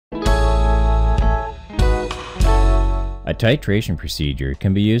A titration procedure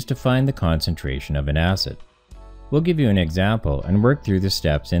can be used to find the concentration of an acid. We'll give you an example and work through the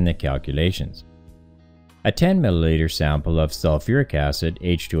steps in the calculations. A 10 milliliter sample of sulfuric acid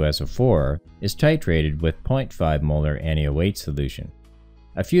H2SO4 is titrated with 0.5 molar NaOH solution.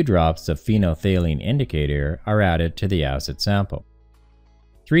 A few drops of phenolphthalein indicator are added to the acid sample.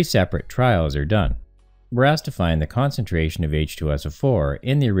 3 separate trials are done. We're asked to find the concentration of H2SO4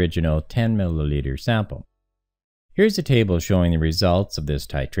 in the original 10 milliliter sample. Here's a table showing the results of this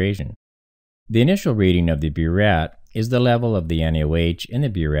titration. The initial reading of the burette is the level of the NaOH in the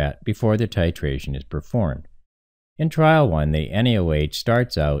burette before the titration is performed. In trial 1, the NaOH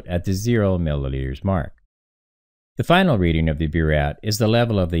starts out at the 0 milliliters mark. The final reading of the burette is the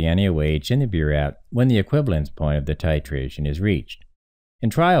level of the NaOH in the burette when the equivalence point of the titration is reached. In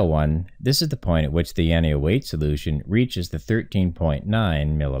trial 1, this is the point at which the NaOH solution reaches the 13.9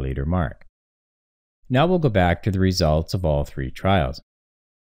 milliliter mark. Now we'll go back to the results of all 3 trials.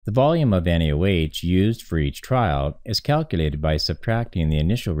 The volume of NaOH used for each trial is calculated by subtracting the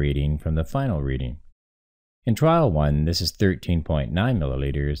initial reading from the final reading. In trial 1, this is 13.9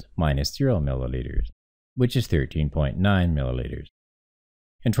 milliliters minus 0 milliliters, which is 13.9 milliliters.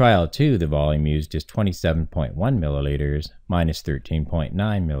 In trial 2, the volume used is 27.1 milliliters minus 13.9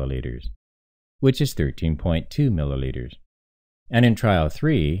 milliliters, which is 13.2 milliliters. And in trial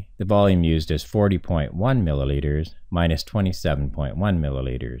 3, the volume used is 40.1 milliliters minus 27.1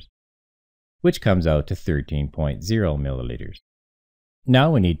 milliliters, which comes out to 13.0 milliliters.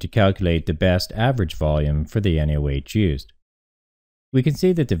 Now we need to calculate the best average volume for the NaOH used. We can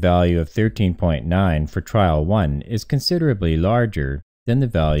see that the value of 13.9 for trial 1 is considerably larger than the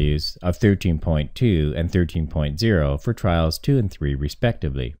values of 13.2 and 13.0 for trials 2 and 3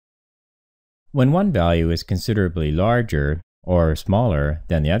 respectively. When one value is considerably larger or smaller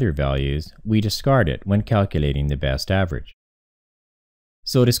than the other values, we discard it when calculating the best average.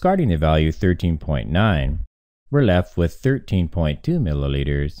 So discarding the value 13.9, we're left with 13.2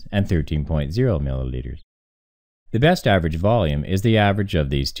 milliliters and 13.0 milliliters. The best average volume is the average of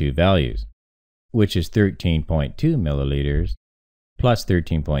these two values, which is 13.2 milliliters plus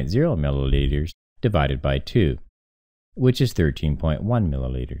 13.0 milliliters divided by 2, which is 13.1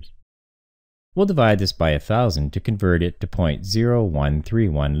 milliliters. We'll divide this by 1,000 to convert it to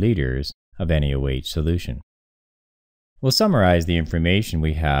 0.0131 liters of NaOH solution. We'll summarize the information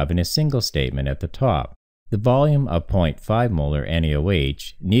we have in a single statement at the top. The volume of 0.5 molar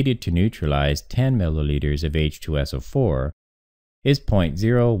NaOH needed to neutralize 10 milliliters of H2SO4 is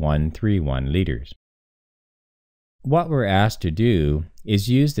 0.0131 liters. What we're asked to do is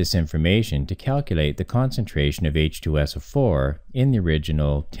use this information to calculate the concentration of H2SO4 in the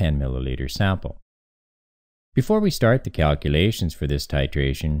original 10 milliliter sample. Before we start the calculations for this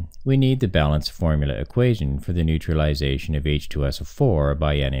titration, we need the balance formula equation for the neutralization of H2SO4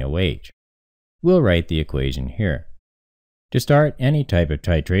 by NaOH. We'll write the equation here. To start any type of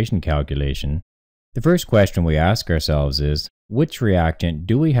titration calculation, the first question we ask ourselves is, which reactant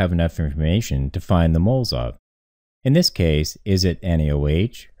do we have enough information to find the moles of? In this case, is it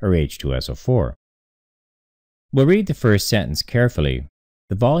NaOH or H2SO4? We'll read the first sentence carefully.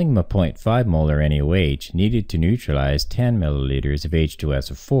 The volume of 0.5 molar NaOH needed to neutralize 10 milliliters of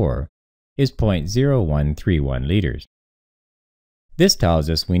H2SO4 is 0.0131 liters. This tells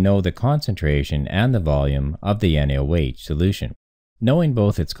us we know the concentration and the volume of the NaOH solution. Knowing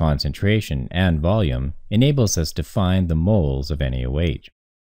both its concentration and volume enables us to find the moles of NaOH.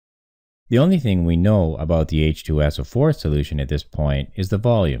 The only thing we know about the H2SO4 solution at this point is the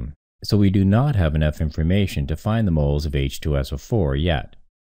volume, so we do not have enough information to find the moles of H2SO4 yet.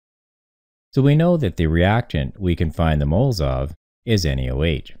 So we know that the reactant we can find the moles of is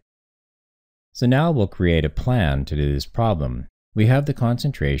NaOH. So now we'll create a plan to do this problem. We have the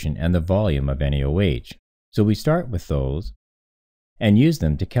concentration and the volume of NaOH, so we start with those and use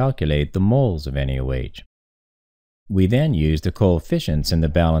them to calculate the moles of NaOH. We then use the coefficients in the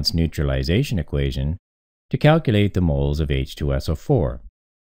balanced neutralization equation to calculate the moles of H2SO4.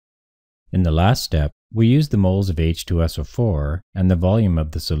 In the last step, we use the moles of H2SO4 and the volume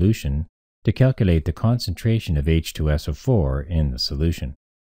of the solution to calculate the concentration of H2SO4 in the solution.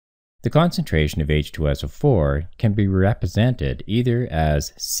 The concentration of H2SO4 can be represented either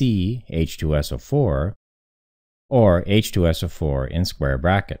as CH2SO4 or H2SO4 in square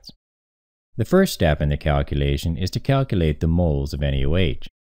brackets. The first step in the calculation is to calculate the moles of NaOH.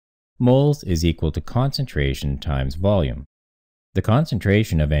 Moles is equal to concentration times volume. The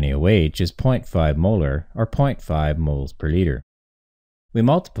concentration of NaOH is 0.5 molar or 0.5 moles per liter. We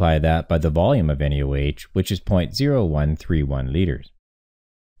multiply that by the volume of NaOH, which is 0.0131 liters.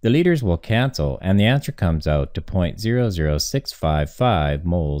 The liters will cancel and the answer comes out to 0.00655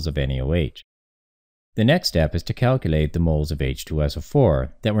 moles of NaOH. The next step is to calculate the moles of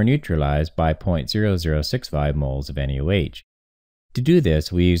H2SO4 that were neutralized by 0.0065 moles of NaOH. To do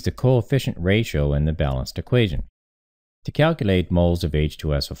this, we use the coefficient ratio in the balanced equation. To calculate moles of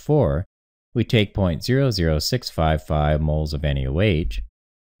H2SO4, we take 0.00655 moles of NaOH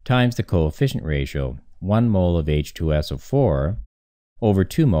times the coefficient ratio, 1 mole of H2SO4 over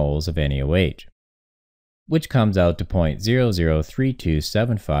 2 moles of NaOH, which comes out to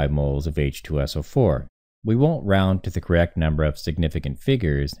 0.003275 moles of H2SO4. We won't round to the correct number of significant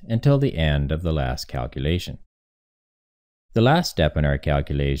figures until the end of the last calculation. The last step in our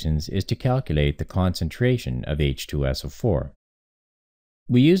calculations is to calculate the concentration of H2SO4.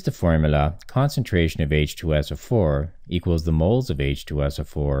 We use the formula concentration of H2SO4 equals the moles of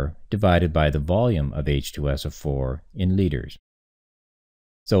H2SO4 divided by the volume of H2SO4 in liters.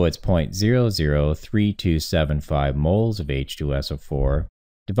 So it's 0.003275 moles of H2SO4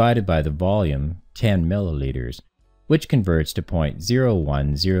 divided by the volume, 10 milliliters, which converts to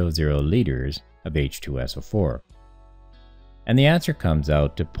 0.0100 liters of H2SO4. And the answer comes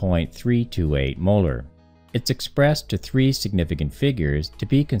out to 0.328 molar. It's expressed to 3 significant figures to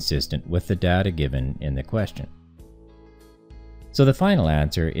be consistent with the data given in the question. So the final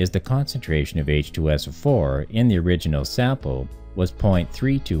answer is the concentration of H2SO4 in the original sample was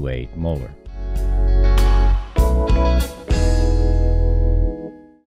 0.328 molar.